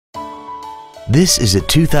This is a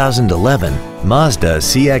 2011 Mazda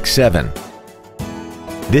CX-7.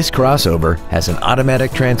 This crossover has an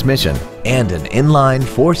automatic transmission and an inline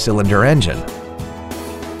 4-cylinder engine.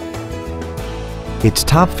 Its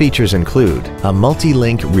top features include a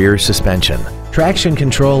multi-link rear suspension, traction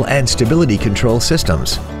control and stability control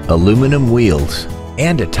systems, aluminum wheels,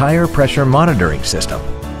 and a tire pressure monitoring system.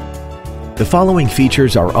 The following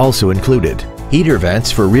features are also included: heater vents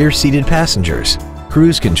for rear-seated passengers,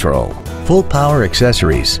 cruise control, full power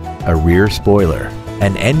accessories, a rear spoiler,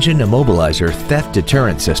 an engine immobilizer theft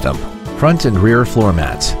deterrent system, front and rear floor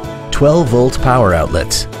mats, 12-volt power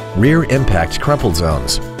outlets, rear impact crumple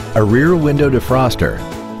zones, a rear window defroster,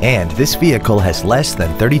 and this vehicle has less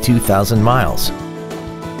than 32,000 miles.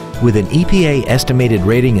 With an EPA estimated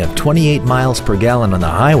rating of 28 miles per gallon on the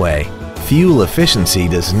highway, fuel efficiency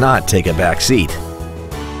does not take a back seat.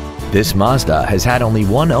 This Mazda has had only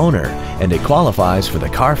one owner and it qualifies for the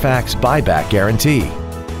Carfax buyback guarantee.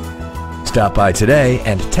 Stop by today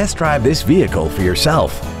and test drive this vehicle for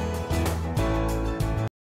yourself.